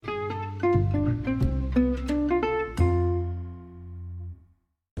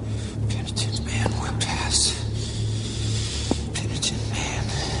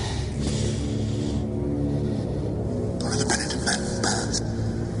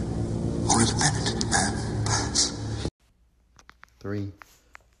the penitent man pass. 3,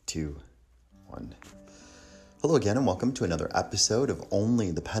 2, 1. Hello again, and welcome to another episode of Only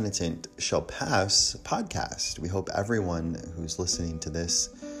the Penitent Shall Pass podcast. We hope everyone who's listening to this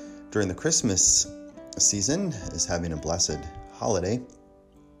during the Christmas season is having a blessed holiday.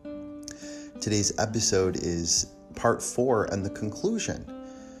 Today's episode is part 4 and the conclusion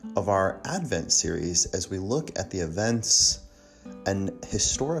of our Advent series as we look at the events and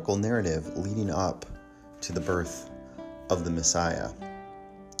historical narrative leading up to the birth of the Messiah.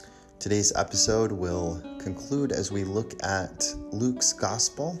 Today's episode will conclude as we look at Luke's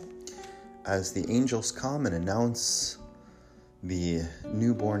Gospel as the angels come and announce the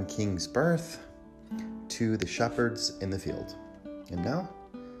newborn king's birth to the shepherds in the field. And now,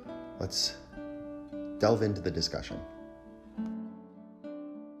 let's delve into the discussion.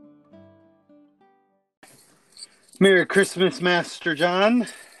 Merry Christmas, Master John.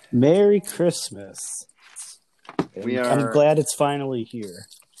 Merry Christmas. I'm glad it's finally here.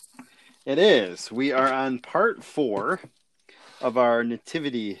 It is. We are on part 4 of our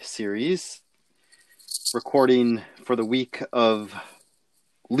Nativity series, recording for the week of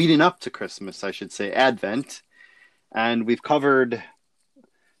leading up to Christmas, I should say, Advent. And we've covered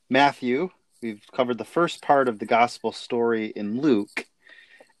Matthew. We've covered the first part of the gospel story in Luke.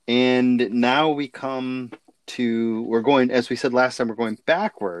 And now we come to, as we said last time, we're going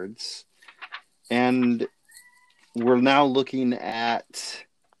backwards. And we're now looking at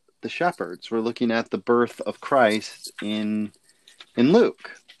the shepherds. We're looking at the birth of Christ in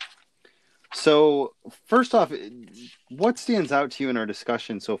Luke. So, first off, what stands out to you in our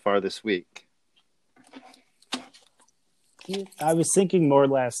discussion so far this week? I was thinking more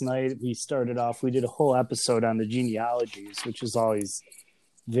last night. We did a whole episode on the genealogies, which is always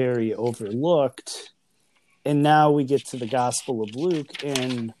very overlooked. And now we get to the Gospel of Luke,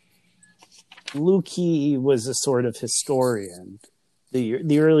 and Luke, he was a sort of historian.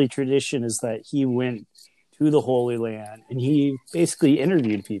 The early tradition is that he went to the Holy Land, and he basically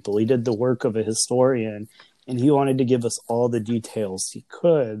interviewed people. He did the work of a historian, and he wanted to give us all the details he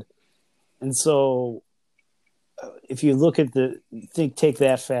could. And so if you look at take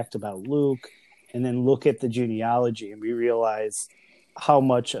that fact about Luke, and then look at the genealogy, and we realize how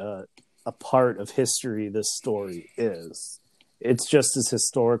much a part of history this story is. It's just as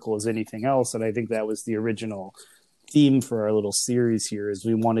historical as anything else, and I think that was the original theme for our little series here, is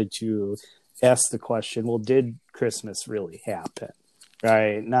we wanted to ask the question, well, did Christmas really happen?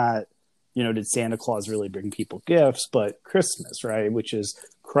 Right? Not, did Santa Claus really bring people gifts, but Christmas, right? Which is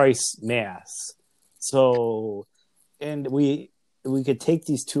Christ's Mass. So, and we could take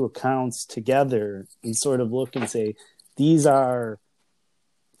these two accounts together and sort of look and say, these are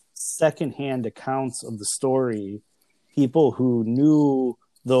secondhand accounts of the story, people who knew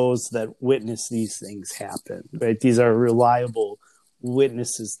those that witnessed these things happen, right? These are reliable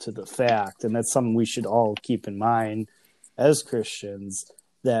witnesses to the fact. And that's something we should all keep in mind as Christians,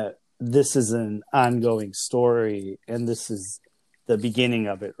 that this is an ongoing story, and this is the beginning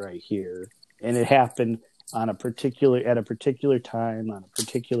of it right here. And it happened at a particular time, on a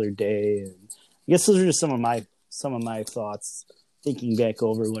particular day. And I guess those are just some of my thoughts, thinking back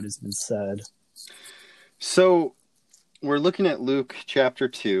over what has been said. So we're looking at Luke chapter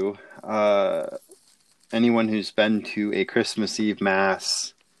 2. Anyone who's been to a Christmas Eve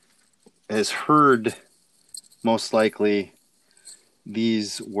Mass has heard, most likely,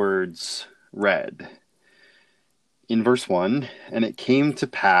 these words read. In verse 1, "And it came to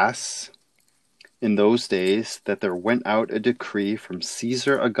pass in those days that there went out a decree from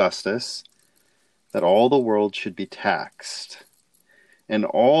Caesar Augustus that all the world should be taxed. And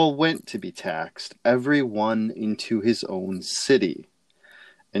all went to be taxed, every one into his own city.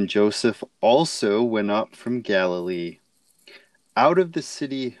 And Joseph also went up from Galilee, out of the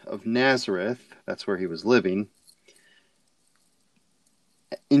city of Nazareth," that's where he was living,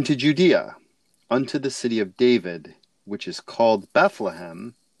 "into Judea, unto the city of David, which is called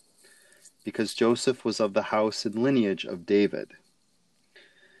Bethlehem, because Joseph was of the house and lineage of David.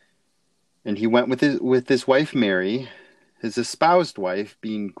 And he went with his wife Mary, his espoused wife,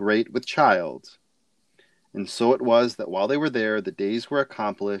 being great with child. And so it was that while they were there, the days were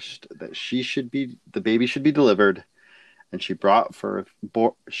accomplished that the baby should be delivered, and she brought forth,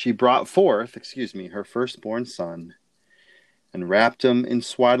 her firstborn son, and wrapped him in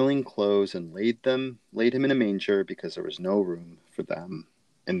swaddling clothes, and laid him in a manger, because there was no room for them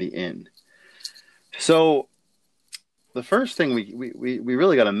in the inn." So the first thing we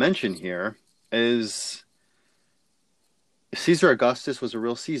really got to mention here is Caesar Augustus was a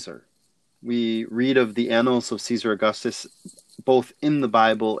real Caesar. We read of the annals of Caesar Augustus both in the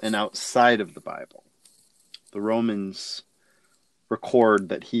Bible and outside of the Bible. The Romans record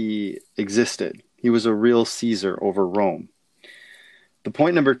that he existed. He was a real Caesar over Rome. The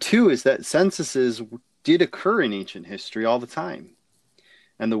point number 2 is that censuses did occur in ancient history all the time.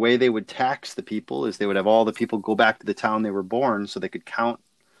 And the way they would tax the people is they would have all the people go back to the town they were born so they could count.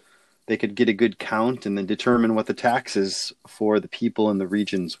 They could get a good count and then determine what the taxes for the people in the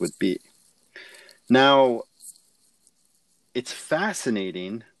regions would be. Now, it's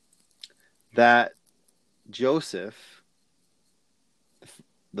fascinating that Joseph,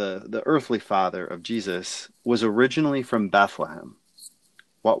 the earthly father of Jesus, was originally from Bethlehem.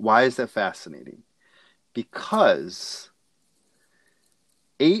 Why is that fascinating? Because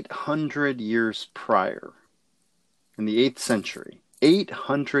 800 years prior, in the 8th century,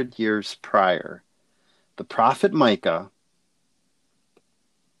 800 years prior, the prophet Micah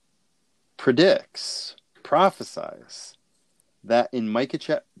prophesies that in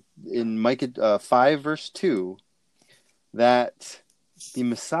Micah 5 verse 2 that the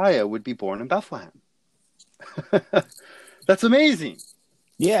Messiah would be born in Bethlehem. That's amazing.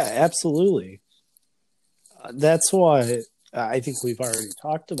 Yeah, absolutely. That's why I think we've already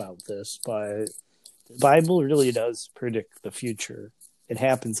talked about this, but the Bible really does predict the future. It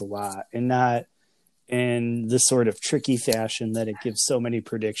happens a lot, and not in the sort of tricky fashion that it gives so many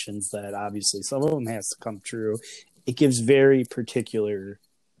predictions that obviously some of them has to come true. It gives very particular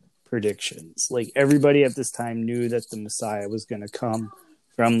predictions. Like, everybody at this time knew that the Messiah was going to come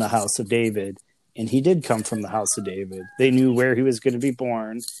from the house of David, and he did come from the house of David. They knew where he was going to be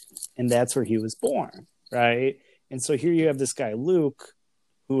born, and that's where he was born, right? And so here you have this guy, Luke,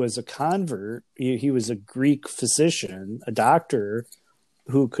 who was a convert. He was a Greek physician, a doctor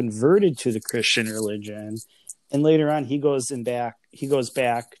who converted to the Christian religion. And later on, he goes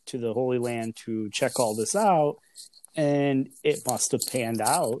back to the Holy Land to check all this out. And it must have panned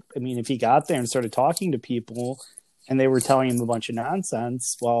out. I mean, if he got there and started talking to people and they were telling him a bunch of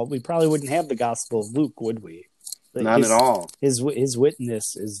nonsense, well, we probably wouldn't have the Gospel of Luke, would we? Like, Not at all. His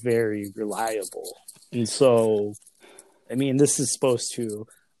witness is very reliable. And so, I mean, this is supposed to,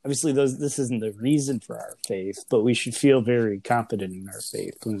 obviously, this isn't the reason for our faith, but we should feel very confident in our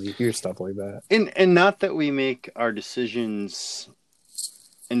faith when we hear stuff like that. And not that we make our decisions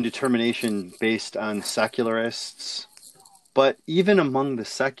and determination based on secularists, but even among the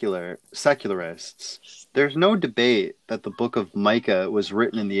secularists, there's no debate that the book of Micah was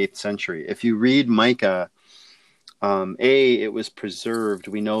written in the 8th century. If you read Micah, it was preserved,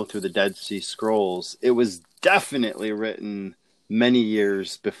 we know, through the Dead Sea Scrolls. It was definitely written many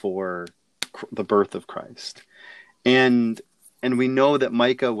years before the birth of Christ. And we know that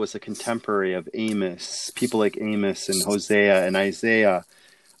Micah was a contemporary of Amos, people like Amos and Hosea and Isaiah.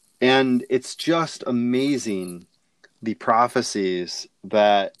 And it's just amazing, the prophecies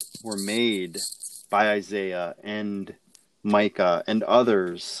that were made by Isaiah and Micah and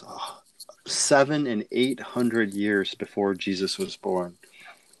others 700 and 800 years before Jesus was born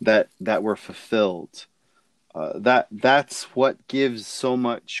that were fulfilled. That's what gives so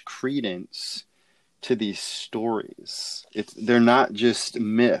much credence to these stories. They're not just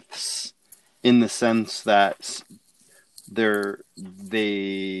myths in the sense that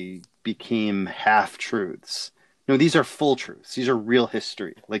they became half truths. No, these are full truths. These are real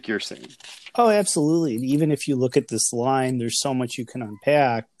history, like you're saying. Oh, absolutely. And even if you look at this line, there's so much you can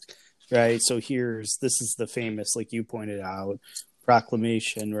unpack, right? So this is the famous, like you pointed out,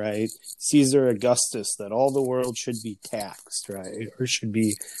 proclamation, right? Caesar Augustus, that all the world should be taxed, right? Or should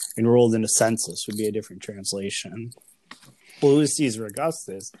be enrolled in a census, would be a different translation. Well, who is Caesar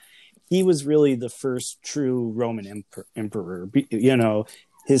Augustus? He was really the first true Roman emperor. You know,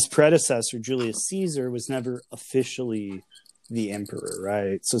 his predecessor, Julius Caesar, was never officially the emperor,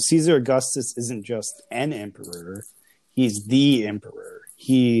 right? So Caesar Augustus isn't just an emperor. He's the emperor.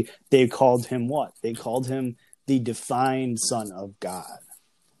 They called him what? They called him the defined Son of God,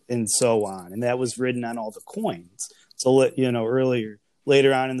 and so on. And that was written on all the coins. So,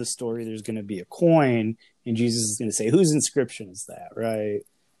 later on in the story, there's going to be a coin, and Jesus is going to say, whose inscription is that, right?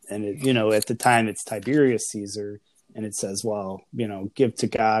 And, at the time, it's Tiberius Caesar, and it says, well, give to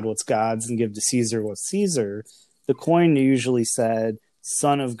God what's God's and give to Caesar what's Caesar. The coin usually said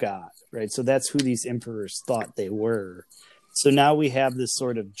Son of God, right? So that's who these emperors thought they were. So now we have this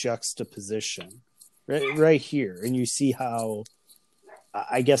sort of juxtaposition right here. And you see how,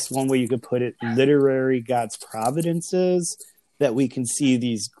 I guess one way you could put it, literary God's providence is that we can see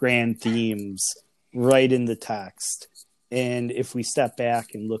these grand themes right in the text. And if we step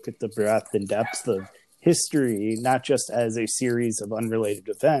back and look at the breadth and depth of history, not just as a series of unrelated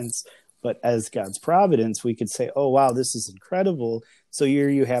events, But as God's providence, we could say, oh, wow, this is incredible. So here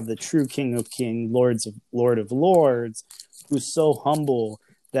you have the true King of Kings, Lord of Lords, who's so humble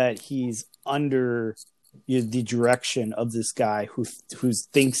that he's under the direction of this guy who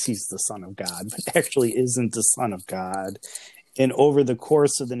thinks he's the Son of God, but actually isn't the Son of God. And over the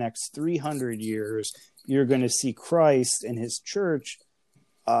course of the next 300 years, you're going to see Christ and his church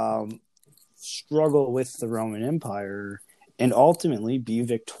struggle with the Roman Empire and ultimately be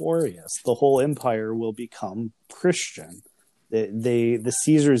victorious. The whole empire will become Christian. The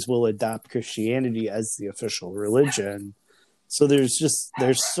Caesars will adopt Christianity as the official religion. So there's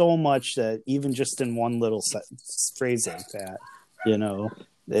so much that even just in one little phrase like that,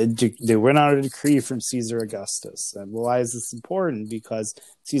 they went out a decree from Caesar Augustus. And why is this important? Because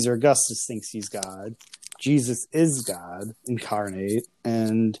Caesar Augustus thinks he's God. Jesus is God incarnate.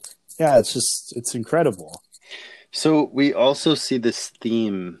 And yeah, it's incredible. So we also see this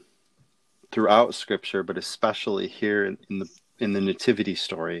theme throughout Scripture, but especially here in the Nativity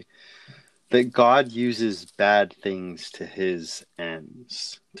story, that God uses bad things to his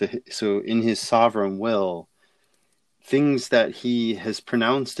ends. So in his sovereign will, things that he has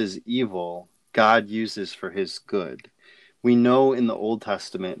pronounced as evil, God uses for his good. We know in the Old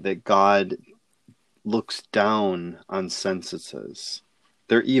Testament that God looks down on censuses.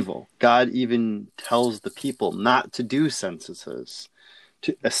 They're evil. God even tells the people not to do censuses.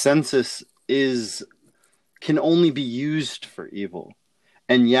 A census can only be used for evil.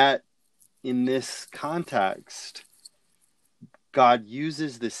 And yet, in this context, God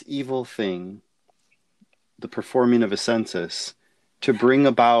uses this evil thing, the performing of a census, to bring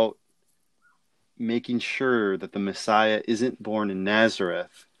about making sure that the Messiah isn't born in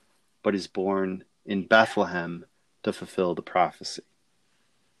Nazareth, but is born in Bethlehem to fulfill the prophecy.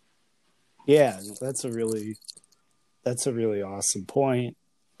 Yeah, that's a really awesome point.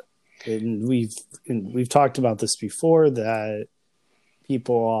 And we've talked about this before, that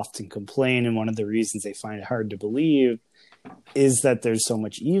people often complain, and one of the reasons they find it hard to believe is that there's so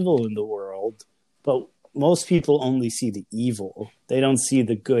much evil in the world, but most people only see the evil. They don't see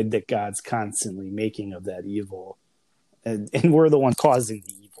the good that God's constantly making of that evil. And we're the one causing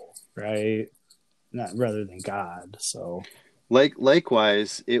the evil, right? Not rather than God. So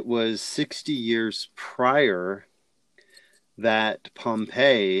likewise, it was 60 years prior that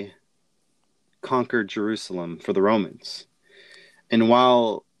Pompey conquered Jerusalem for the Romans. And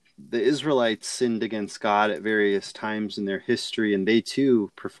while the Israelites sinned against God at various times in their history, and they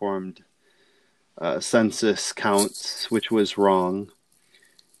too performed census counts, which was wrong,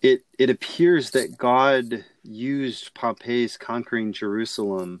 it appears that God used Pompey's conquering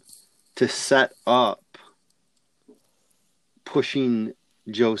Jerusalem to set up pushing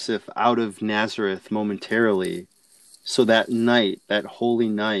Joseph out of Nazareth momentarily, so that night, that holy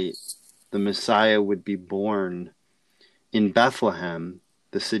night, the Messiah would be born in Bethlehem,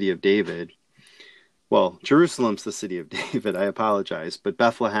 the city of David. Well, Jerusalem's the city of David, I apologize, but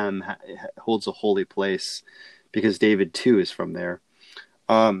Bethlehem holds a holy place because David too is from there.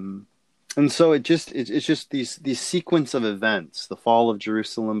 And so it's just these sequence of events: the fall of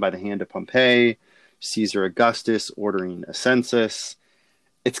Jerusalem by the hand of Pompey, Caesar Augustus ordering a census.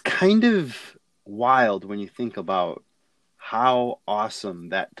 It's kind of wild when you think about how awesome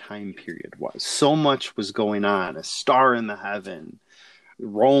that time period was. So much was going on. A star in the heaven.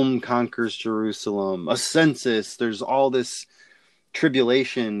 Rome conquers Jerusalem. A census. There's all this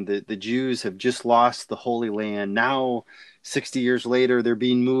tribulation that the Jews have just lost the Holy Land. Now, 60 years later, they're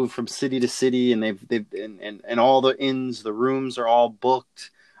being moved from city to city, and and all the inns, the rooms are all booked.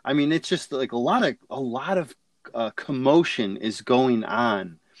 I mean, it's just like a lot of commotion is going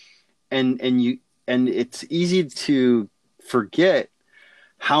on, and it's easy to forget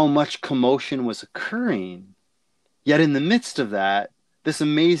how much commotion was occurring. Yet in the midst of that, this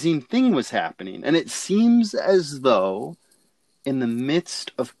amazing thing was happening, and it seems as though in the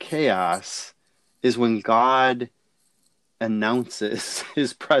midst of chaos is when God announces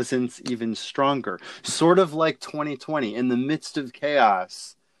his presence even stronger. Sort of like 2020, in the midst of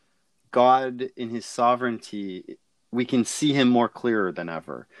chaos, God in his sovereignty, we can see him more clearer than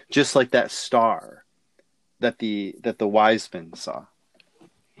ever. Just like that star that the wise men saw.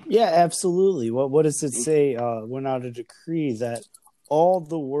 Yeah, absolutely. What does it say? Went out a decree that all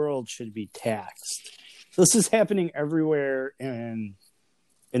the world should be taxed. This is happening everywhere in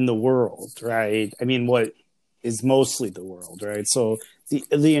the world, right? I mean, what is mostly the world, right? So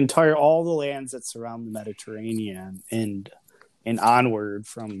the entire, all the lands that surround the Mediterranean and onward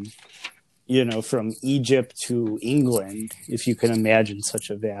from Egypt to England, if you can imagine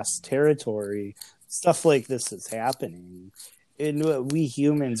such a vast territory, stuff like this is happening. we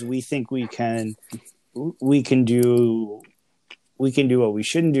humans, we think we can do what we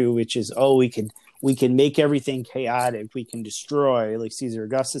shouldn't do, which is, we can make everything chaotic, we can destroy, like Caesar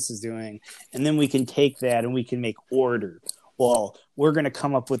Augustus is doing, and then we can take that and we can make order. Well, we're going to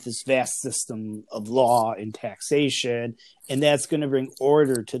come up with this vast system of law and taxation, and that's going to bring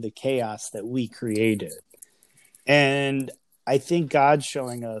order to the chaos that we created. And I think God's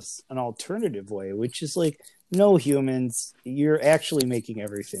showing us an alternative way, which is like, no, humans, you're actually making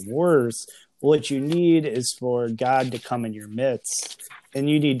everything worse. What you need is for God to come in your midst, and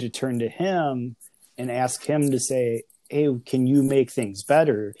you need to turn to him and ask him to say, hey, can you make things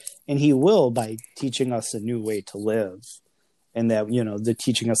better? And he will, by teaching us a new way to live. And that, the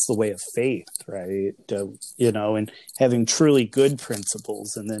teaching us the way of faith, right? And having truly good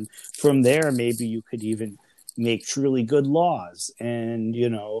principles. And then from there, maybe you could even make truly good laws and,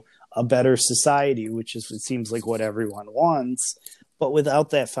 a better society, which is, it seems like what everyone wants. But without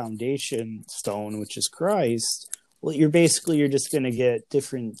that foundation stone, which is Christ, well, you're just going to get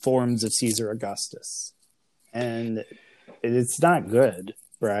different forms of Caesar Augustus. And it's not good,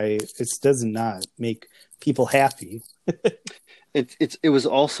 right? It does not make people happy. It was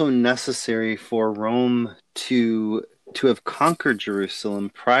also necessary for Rome to have conquered Jerusalem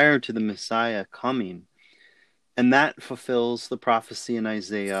prior to the Messiah coming. And that fulfills the prophecy in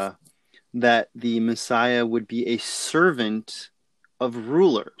Isaiah that the Messiah would be a servant of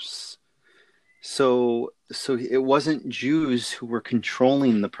rulers. So it wasn't Jews who were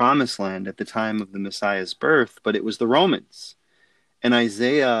controlling the promised land at the time of the Messiah's birth, but it was the Romans. And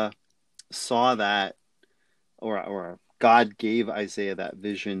Isaiah saw that, or God gave Isaiah that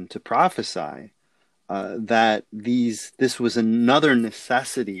vision to prophesy that this was another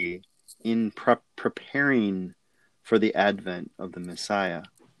necessity in preparing for the advent of the Messiah.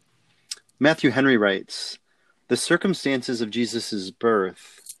 Matthew Henry writes, "The circumstances of Jesus'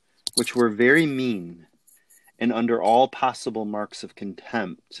 birth, which were very mean and under all possible marks of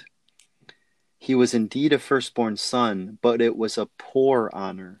contempt, he was indeed a firstborn son, but it was a poor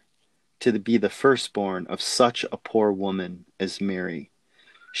honor to be the firstborn of such a poor woman as Mary.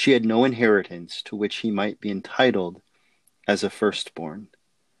 She had no inheritance to which he might be entitled as a firstborn."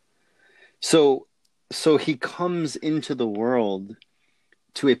 So he comes into the world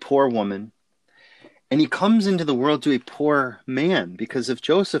to a poor woman, and he comes into the world to a poor man, because if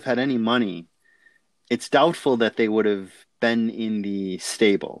Joseph had any money, it's doubtful that they would have been in the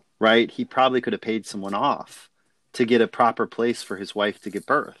stable, right? He probably could have paid someone off to get a proper place for his wife to give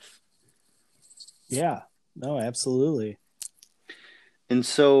birth. Yeah, no, absolutely. And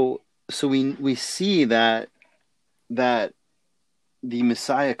so we see that the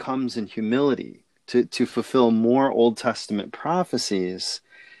Messiah comes in humility to fulfill more Old Testament prophecies.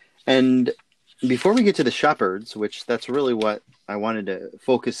 And before we get to the shepherds, which that's really what I wanted to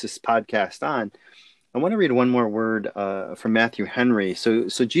focus this podcast on, I want to read one more word from Matthew Henry. So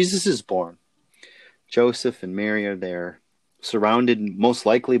Jesus is born. Joseph and Mary are there, surrounded most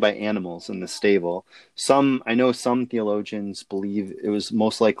likely by animals in the stable. I know some theologians believe it was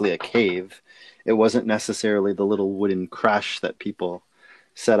most likely a cave. It wasn't necessarily the little wooden creche that people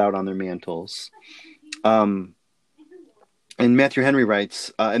set out on their mantles. And Matthew Henry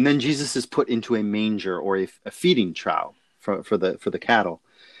writes, and then Jesus is put into a manger, or a feeding trough for the cattle.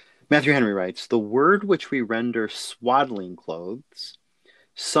 Matthew Henry writes, "The word which we render swaddling clothes,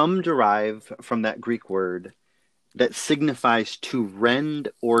 some derive from that Greek word that signifies to rend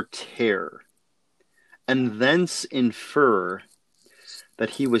or tear, and thence infer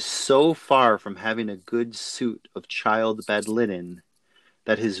that he was so far from having a good suit of child bed linen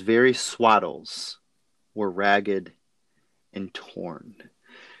that his very swaddles were ragged and torn."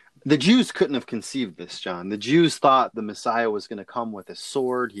 The Jews couldn't have conceived this, John. The Jews thought the Messiah was going to come with a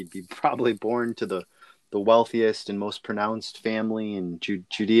sword. He'd be probably born to the wealthiest and most pronounced family in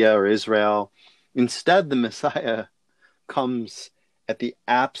Judea or Israel. Instead, the Messiah comes at the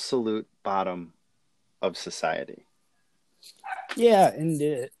absolute bottom of society. Yeah, and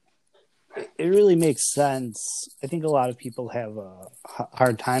it really makes sense. I think a lot of people have a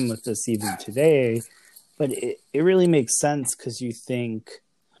hard time with this even today, but it really makes sense because you think,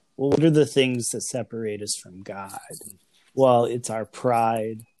 well, what are the things that separate us from God? Well, it's our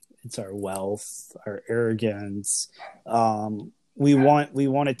pride, it's our wealth, our arrogance. We want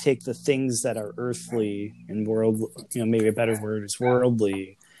to take the things that are earthly and world, maybe a better word is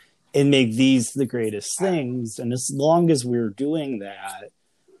worldly, and make these the greatest things. And as long as we're doing that,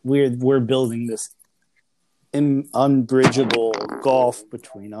 we're building this unbridgeable gulf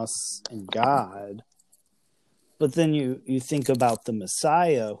between us and God. But then you think about the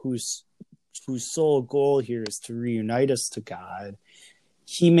Messiah, who's whose sole goal here is to reunite us to God,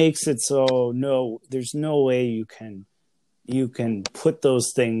 he makes it so there's no way you can put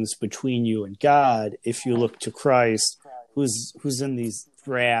those things between you and God if you look to Christ, who's in these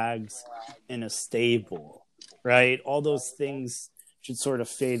rags in a stable, right? All those things should sort of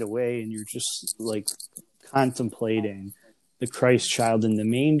fade away, and you're just like contemplating the Christ child in the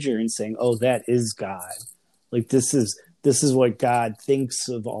manger and saying, "Oh, that is God." Like this is what God thinks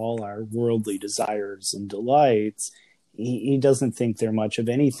of all our worldly desires and delights. He doesn't think they're much of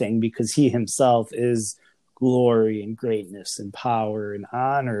anything because he himself is glory and greatness and power and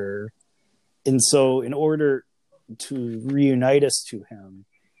honor. And so in order to reunite us to him,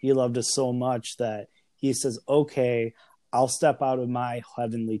 he loved us so much that he says, okay, I'll step out of my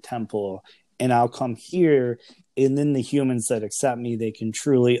heavenly temple and I'll come here. And then the humans that accept me, they can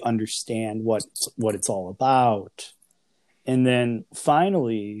truly understand what it's all about. And then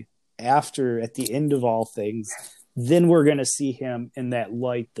finally, at the end of all things, then we're going to see him in that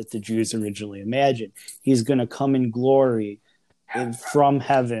light that the Jews originally imagined. He's going to come in glory from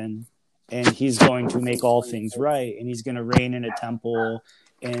heaven, and he's going to make all things right, and he's going to reign in a temple,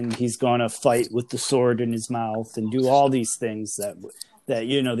 and he's going to fight with the sword in his mouth and do all these things that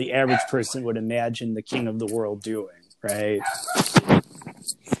the average person would imagine the king of the world doing, right?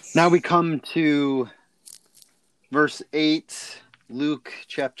 Now we come to verse 8, Luke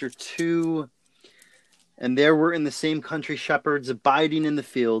chapter 2. And there were in the same country shepherds abiding in the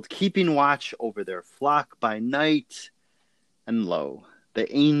field, keeping watch over their flock by night. And lo,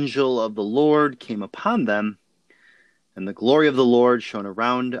 the angel of the Lord came upon them, and the glory of the Lord shone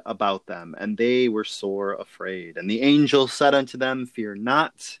around about them, and they were sore afraid. And the angel said unto them, Fear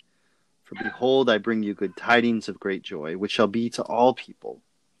not, for behold, I bring you good tidings of great joy, which shall be to all people.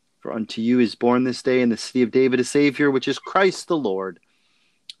 For unto you is born this day in the city of David a Savior, which is Christ the Lord.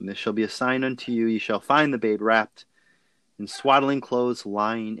 And this shall be a sign unto you, ye shall find the babe wrapped in swaddling clothes,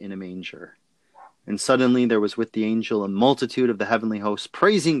 lying in a manger. And suddenly there was with the angel a multitude of the heavenly hosts,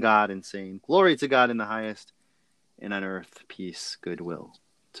 praising God and saying, Glory to God in the highest, and on earth peace, goodwill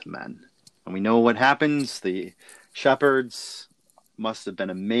to men. And we know what happens. The shepherds must have been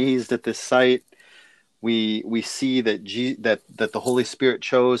amazed at this sight. We see that the Holy Spirit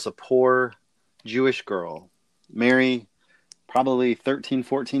chose a poor Jewish girl, Mary, probably 13,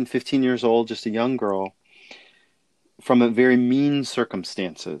 14, 15 years old, just a young girl, from a very mean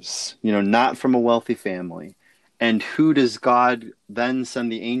circumstances, not from a wealthy family. And who does God then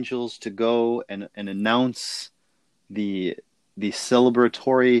send the angels to go and announce the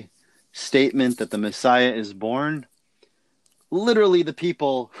celebratory statement that the Messiah is born? Literally the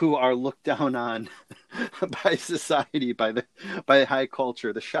people who are looked down on by society, by high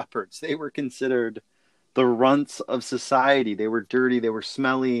culture, the shepherds. They were considered the runts of society. They were dirty, they were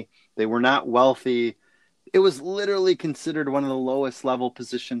smelly, they were not wealthy. It was literally considered one of the lowest level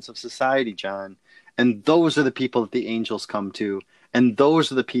positions of society, John. And those are the people that the angels come to. And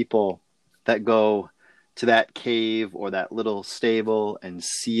those are the people that go to that cave or that little stable and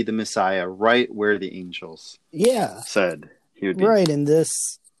see the Messiah right where the angels said he would be. Right, and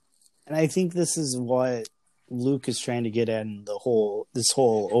I think this is what Luke is trying to get at in this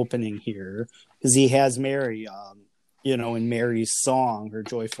whole opening here, because he has Mary, in Mary's song, her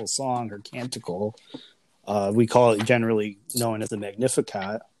joyful song, her canticle. We call it generally known as the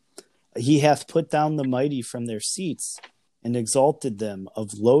Magnificat. He hath put down the mighty from their seats and exalted them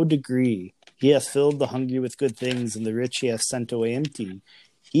of low degree. He hath filled the hungry with good things, and the rich he hath sent away empty.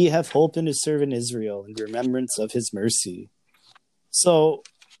 He hath holpen his servant Israel in remembrance of his mercy. So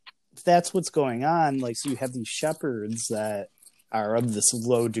that's what's going on. Like, so you have these shepherds that are of this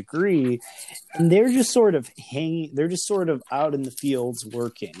low degree, and they're just sort of out in the fields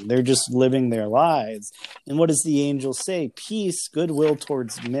working. They're just living their lives. And what does the angel say? Peace, goodwill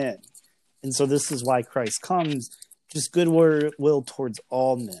towards men. And so this is why Christ comes, just goodwill towards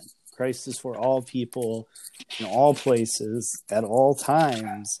all men. Christ is for all people, in all places, at all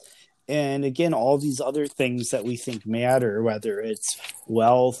times. And again, all these other things that we think matter, whether it's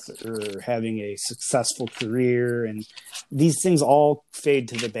wealth or having a successful career, and these things all fade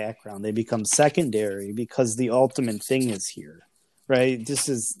to the background. They become secondary because the ultimate thing is here, right? This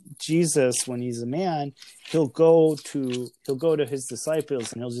is Jesus. When he's a man, he'll go to his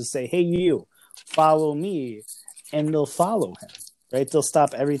disciples and he'll just say, "Hey, you, follow me," and they'll follow him, right? They'll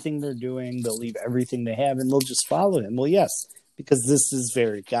stop everything they're doing. They'll leave everything they have, and they'll just follow him. Well, yes, because this is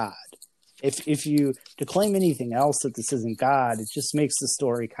very God. If you to claim anything else that this isn't God, it just makes the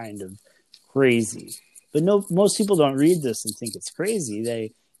story kind of crazy. But most people don't read this and think it's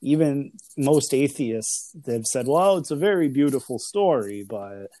crazy. Even most atheists, they've said, well, it's a very beautiful story,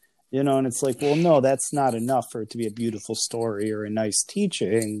 but And it's like, well, no, that's not enough for it to be a beautiful story or a nice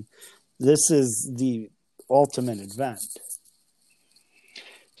teaching. This is the ultimate event.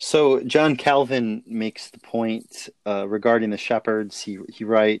 So John Calvin makes the point regarding the shepherds. He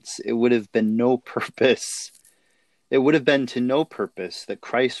writes, it would have been to no purpose that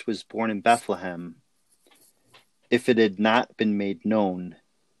Christ was born in Bethlehem if it had not been made known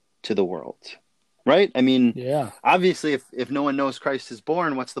to the world. Right? I mean, yeah. Obviously, if no one knows Christ is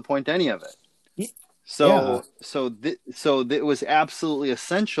born, what's the point to any of it? Yeah. So it was absolutely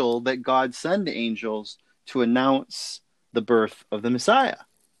essential that God send angels to announce the birth of the Messiah.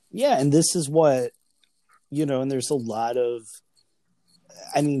 Yeah, and this is what, and there's a lot of,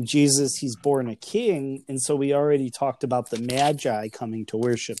 Jesus, he's born a king, and so we already talked about the Magi coming to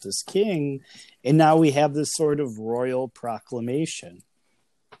worship this king, and now we have this sort of royal proclamation,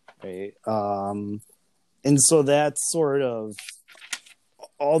 right? And so that's sort of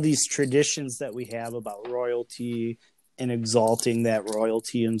all these traditions that we have about royalty and exalting that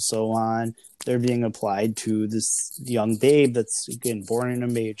royalty and so on. They're being applied to this young babe that's, again, born in a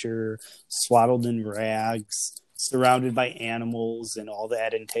manger, swaddled in rags, surrounded by animals and all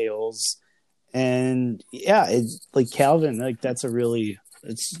that entails. And yeah, like Calvin, like that's really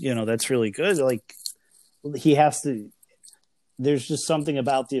good. Like he has to, there's just something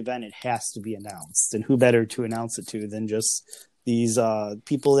about the event. It has to be announced, and who better to announce it to than just these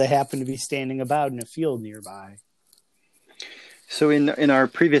people that happen to be standing about in a field nearby. So in our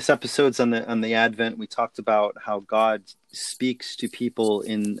previous episodes on the Advent, we talked about how God speaks to people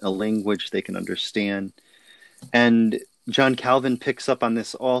in a language they can understand. And John Calvin picks up on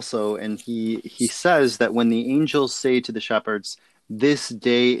this also, and he says that when the angels say to the shepherds, "This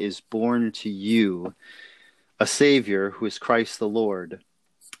day is born to you a Savior who is Christ the Lord,"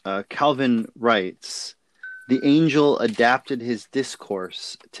 Calvin writes, the angel adapted his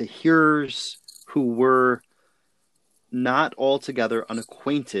discourse to hearers who were not altogether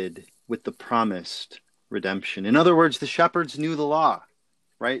unacquainted with the promised redemption. In other words, the shepherds knew the law,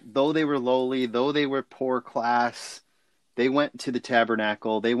 right? Though they were lowly, though they were poor class, they went to the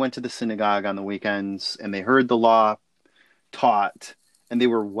tabernacle, they went to the synagogue on the weekends, and they heard the law taught, and they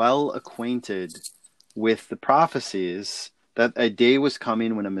were well acquainted with the prophecies that a day was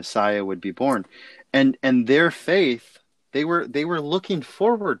coming when a Messiah would be born. And their faith, they were looking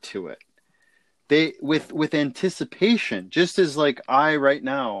forward to it. They with anticipation, just as like I right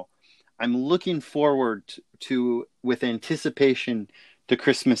now, I'm looking forward to with anticipation to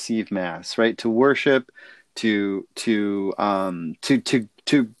Christmas Eve Mass, right? To worship, to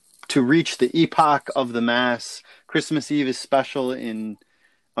reach the epoch of the Mass. Christmas Eve is special in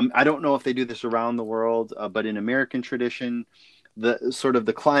I don't know if they do this around the world, but in American tradition, the sort of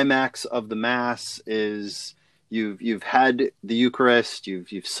the climax of the Mass is you've had the Eucharist,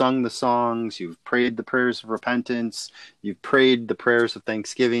 you've sung the songs, you've prayed the prayers of repentance, you've prayed the prayers of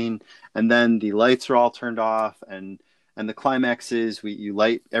thanksgiving, and then the lights are all turned off, and the climax is you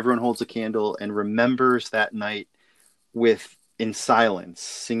light, everyone holds a candle and remembers that night in silence,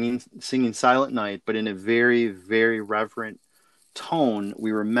 singing Silent Night, but in a very, very reverent tone.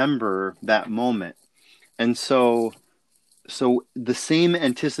 We remember that moment. And so the same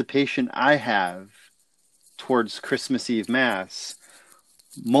anticipation I have towards Christmas Eve Mass,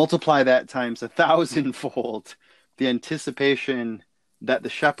 multiply that times 1,000-fold the anticipation that the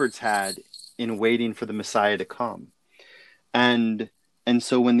shepherds had in waiting for the Messiah to come. And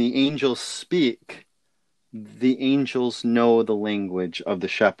so when the angels speak, the angels know the language of the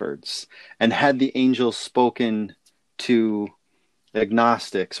shepherds. And had the angels spoken to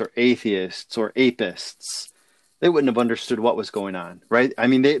agnostics or atheists or apists, they wouldn't have understood what was going on, right? I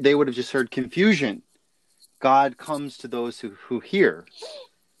mean, they would have just heard confusion. God comes to those who hear,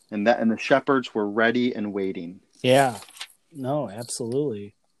 and the shepherds were ready and waiting. Yeah, no,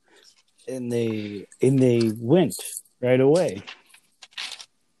 absolutely, and they went right away.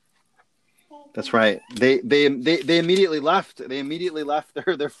 That's right. They immediately left. They immediately left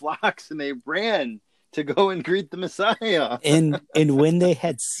their flocks, and they ran to go and greet the Messiah. and when they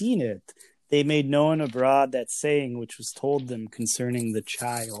had seen it, they made known abroad that saying which was told them concerning the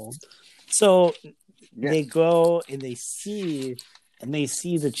child. So they go and they see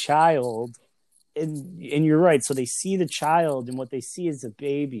the child, and you're right. So they see the child, and what they see is a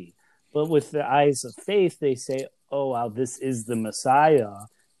baby. But with the eyes of faith, they say, "Oh wow, this is the Messiah,"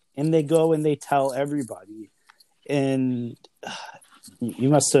 and they go and they tell everybody. And you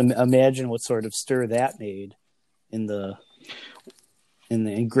must imagine what sort of stir that made in the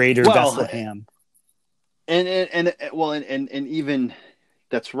greater Bethlehem. And even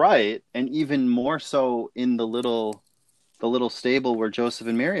that's right, and even more so in the little the little stable where Joseph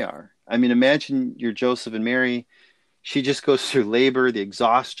and Mary are. I mean, imagine you're Joseph and Mary. She just goes through labor, the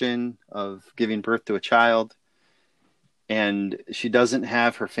exhaustion of giving birth to a child. And she doesn't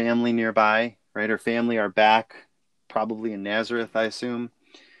have her family nearby, right? Her family are back, probably in Nazareth, I assume.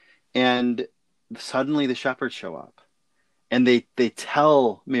 And suddenly the shepherds show up. And they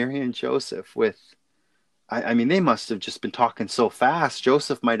tell Mary and Joseph with, I mean, they must have just been talking so fast.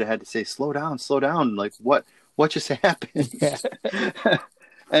 Joseph might have had to say, slow down. Like, what just happened? Yeah.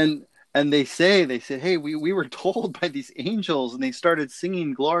 And they said, hey, we were told by these angels, and they started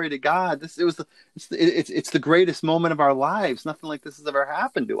singing glory to God. It's the greatest moment of our lives. Nothing like this has ever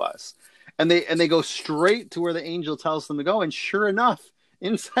happened to us. And they go straight to where the angel tells them to go. And sure enough,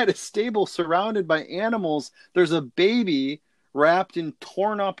 inside a stable surrounded by animals, there's a baby wrapped in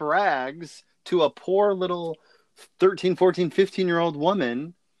torn up rags to a poor little 13, 14, 15-year-old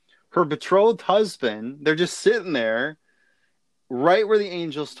woman, her betrothed husband. They're just sitting there right where the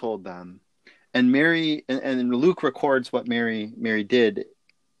angels told them. And Mary, and Luke records what Mary did.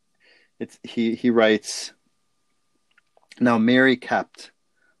 He writes, now Mary kept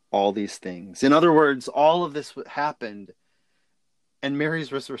all these things. In other words, all of this happened, and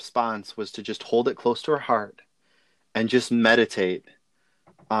Mary's response was to just hold it close to her heart and just meditate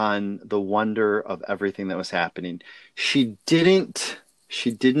on the wonder of everything that was happening. She didn't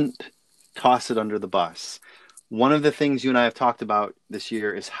toss it under the bus. One of the things you and I have talked about this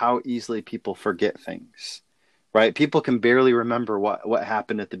year is how easily people forget things, right? People can barely remember what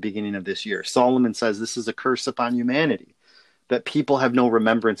happened at the beginning of this year. Solomon says this is a curse upon humanity, that people have no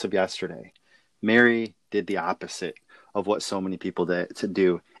remembrance of yesterday. Mary did the opposite of what so many people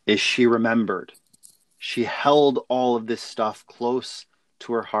do, is she remembered. She held all of this stuff close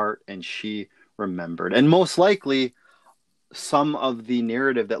to her heart, and she remembered. And most likely, some of the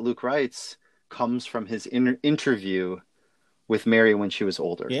narrative that Luke writes comes from his interview with Mary when she was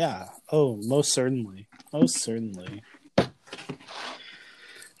older. Yeah. Oh, most certainly. Most certainly.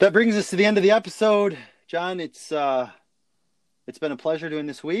 That brings us to the end of the episode. John, it's been a pleasure doing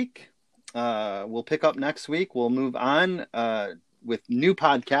this week. We'll pick up next week. We'll move on with new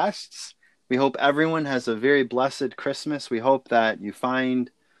podcasts. We hope everyone has a very blessed Christmas. We hope that you find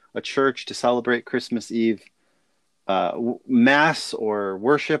a church to celebrate Christmas Eve. Mass or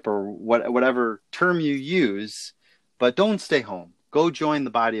worship or whatever term you use, but don't stay home. Go join the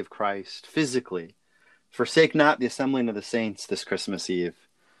body of Christ physically. Forsake not the assembling of the saints this Christmas Eve,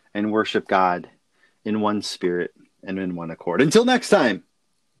 and worship God in one spirit and in one accord. Until next time,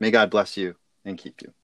 may God bless you and keep you.